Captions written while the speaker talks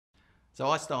So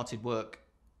I started work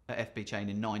at FB Chain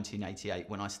in 1988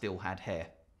 when I still had hair.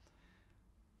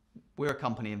 We're a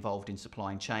company involved in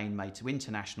supplying chain made to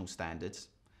international standards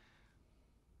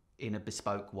in a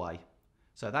bespoke way.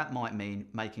 So that might mean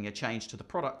making a change to the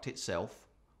product itself,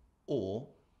 or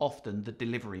often the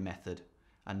delivery method,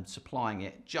 and supplying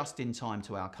it just in time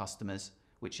to our customers,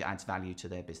 which adds value to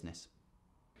their business.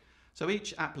 So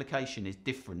each application is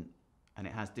different and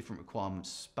it has different requirements,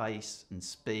 space and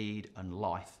speed and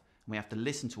life. And we have to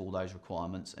listen to all those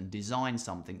requirements and design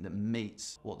something that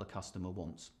meets what the customer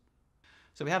wants.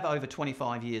 So we have over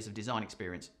 25 years of design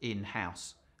experience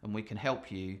in-house, and we can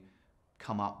help you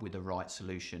come up with the right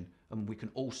solution. And we can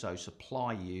also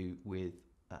supply you with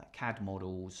CAD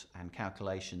models and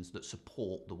calculations that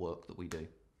support the work that we do.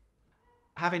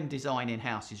 Having design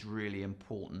in-house is really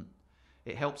important.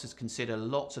 It helps us consider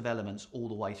lots of elements all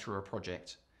the way through a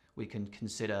project. We can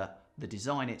consider the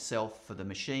design itself for the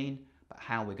machine, but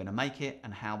how we're going to make it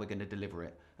and how we're going to deliver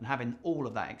it. And having all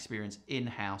of that experience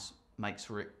in-house makes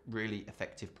for really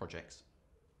effective projects.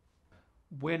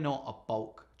 We're not a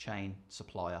bulk chain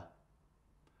supplier.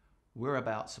 We're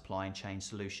about supplying chain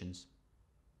solutions.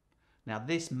 Now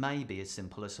this may be as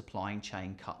simple as supplying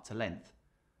chain cut to length,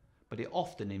 but it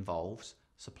often involves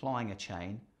supplying a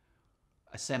chain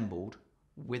assembled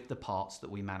with the parts that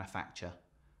we manufacture.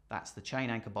 That's the chain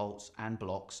anchor bolts and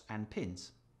blocks and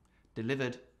pins,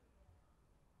 delivered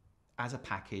as a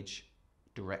package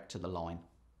direct to the line.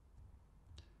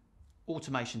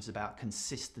 Automation's about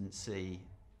consistency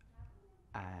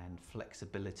and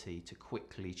flexibility to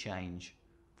quickly change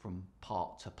from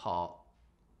part to part,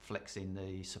 flexing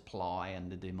the supply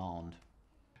and the demand.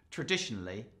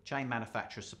 Traditionally, chain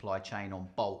manufacturers supply chain on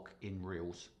bulk in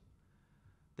reels.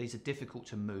 These are difficult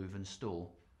to move and store.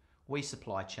 We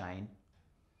supply chain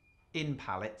in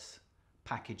pallets,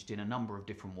 packaged in a number of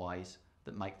different ways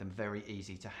that make them very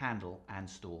easy to handle and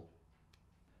store.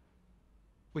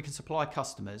 We can supply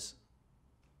customers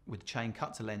with chain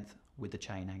cut to length with the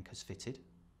chain anchors fitted.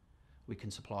 We can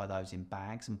supply those in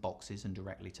bags and boxes and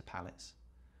directly to pallets.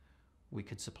 We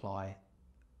could supply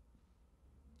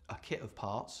a kit of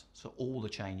parts, so all the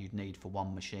chain you'd need for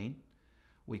one machine.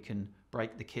 We can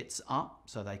break the kits up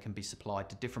so they can be supplied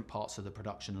to different parts of the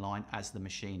production line as the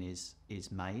machine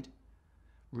is made.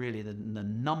 Really, the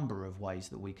number of ways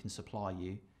that we can supply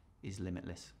you is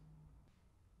limitless.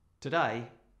 Today,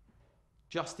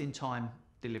 just-in-time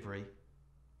delivery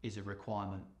is a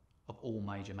requirement of all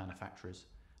major manufacturers,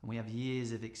 and we have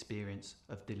years of experience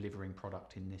of delivering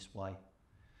product in this way.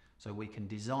 So we can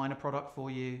design a product for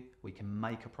you, we can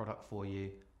make a product for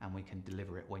you, and we can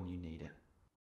deliver it when you need it.